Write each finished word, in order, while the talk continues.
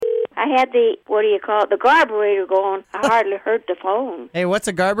I had the, what do you call it, the carburetor going. I hardly heard the phone. Hey, what's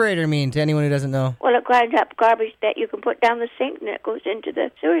a carburetor mean to anyone who doesn't know? Well, it grinds up garbage that you can put down the sink and it goes into the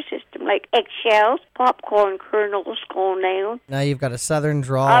sewer system, like eggshells, popcorn kernels going down. Now you've got a southern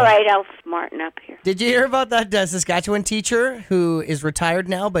drawl. All right, I'll smarten up here. Did you hear about that Saskatchewan teacher who is retired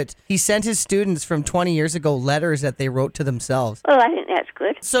now, but he sent his students from 20 years ago letters that they wrote to themselves? Oh, I think that's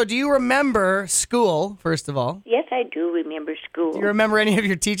good. So do you remember school, first of all? Yes, I do remember school. Do you remember any of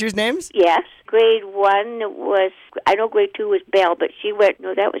your teachers' names? Yes. Grade 1 was, I know grade 2 was Bell, but she went,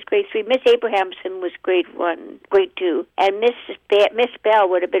 no, that was grade 3. Miss Abrahamson was grade 1, grade 2. And Miss Bell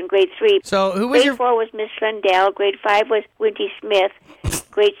would have been grade 3. So who was grade 4 was Miss Lundell. Grade 5 was Winty Smith.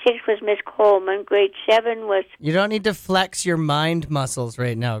 Grade 6 was Miss Coleman. Grade 7 was... You don't need to flex your mind muscles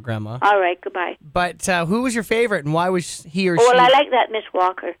right now, Grandma. All right, goodbye. But who was your favorite, and why was he or she... Well, I like that Miss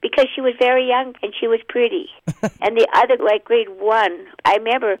Walker, because she was very young and she was pretty. And the other, like grade 1, I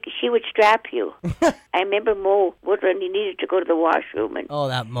remember she would strap you. I remember Mo Woodland, he needed to go to the washroom. And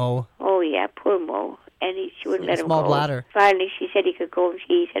that Mo. Oh, yeah, poor Mo. And she wouldn't let him go. Small bladder. Finally, she said he could go, and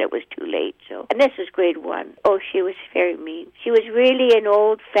he said it was too late. So, and this was grade 1. Oh, she was very mean. She was really an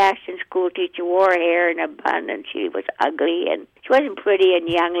old-fashioned school teacher, wore hair in a bun, and she was ugly, and she wasn't pretty and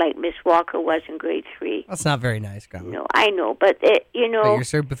young like Miss Walker was in grade 3. That's not very nice, Grandma. No, I know, but you know, But you're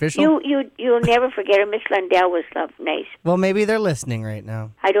superficial? You'll never forget her. Miss Lundell was nice. Well, maybe they're listening right now.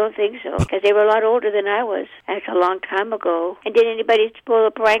 I don't think so, because they were a lot older than I was. That's a long time ago. And did anybody pull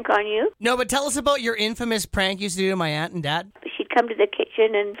a prank on you? No, but tell us about your infamous prank you used to do to my aunt and dad. She'd come to the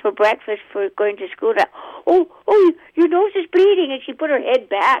kitchen and for breakfast for going to school. Oh, your nose is bleeding, and she put her head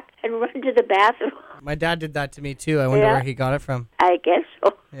back and run to the bathroom. My dad did that to me too. I wonder where he got it from. I guess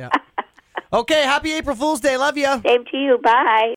so. Yeah. Okay, happy April Fool's Day. Love you. Same to you. Bye.